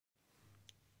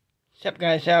What's up,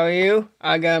 guys? How are you?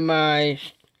 I got my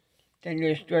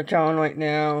Nintendo Switch on right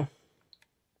now.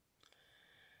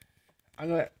 I'm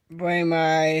gonna bring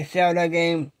my Zelda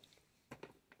game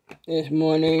this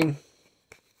morning.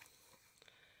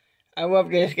 I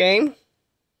love this game,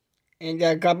 and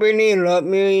the company loved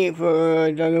me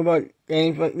for talking about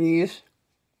games like these.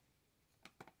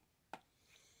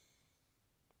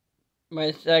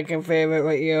 My second favorite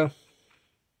right here.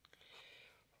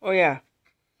 Oh yeah.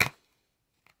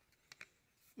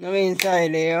 Let me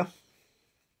inside there.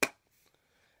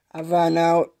 I found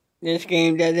out this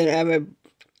game doesn't have a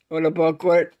little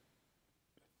booklet.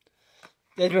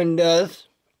 This one does.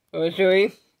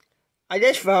 Actually, I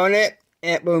just found it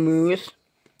at Moose.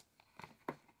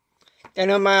 They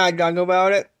don't mind I talk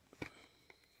about it.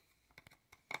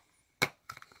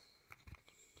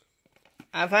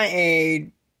 I find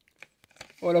a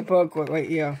little booklet right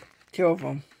here. Two of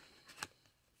them.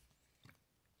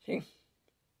 See?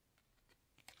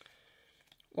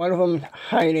 One of them's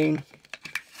hiding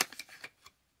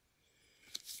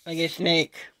like a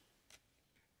snake.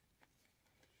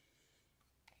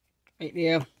 Right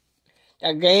there.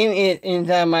 That game is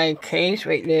inside my case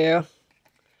right there.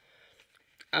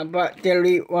 I'm about to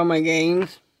delete one of my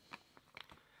games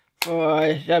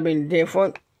for something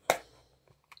different.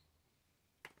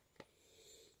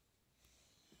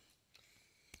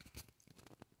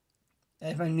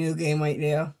 That's my new game right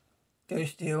there.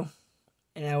 Those two.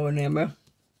 And I will remember.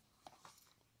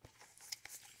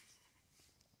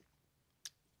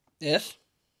 This.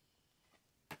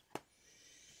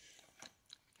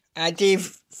 I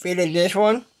defeated this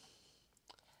one.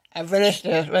 I finished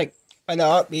this like by the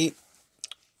heartbeat.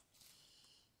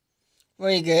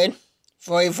 Very good.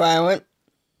 Very violent.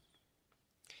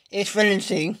 It's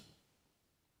finishing.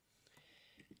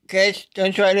 Kids,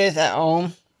 don't try this at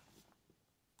home.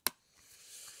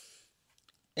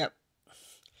 Yep.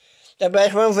 The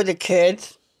best one for the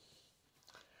kids.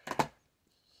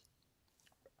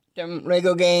 The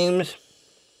Lego games.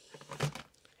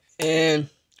 And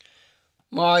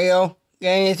Mario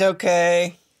game is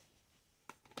okay.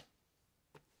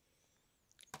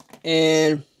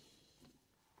 And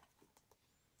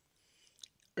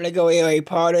Lego Harry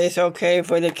Potter is okay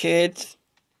for the kids.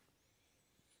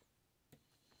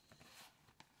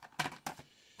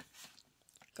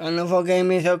 Carnival game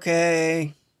is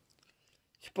okay.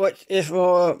 Sports is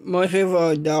for mostly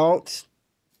for adults.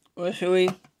 Mostly.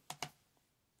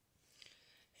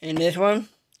 And this one,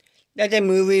 that's a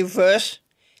movie first.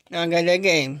 Now I got that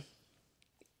game.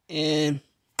 And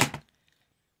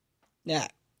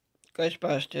that.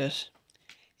 Ghostbusters.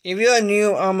 If you are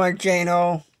new on my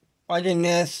channel watching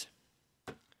this,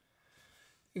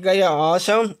 you guys are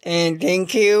awesome. And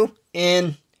thank you.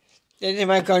 And this is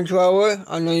my controller.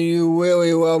 I know you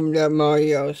really love that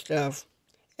Mario stuff.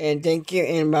 And thank you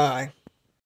and bye.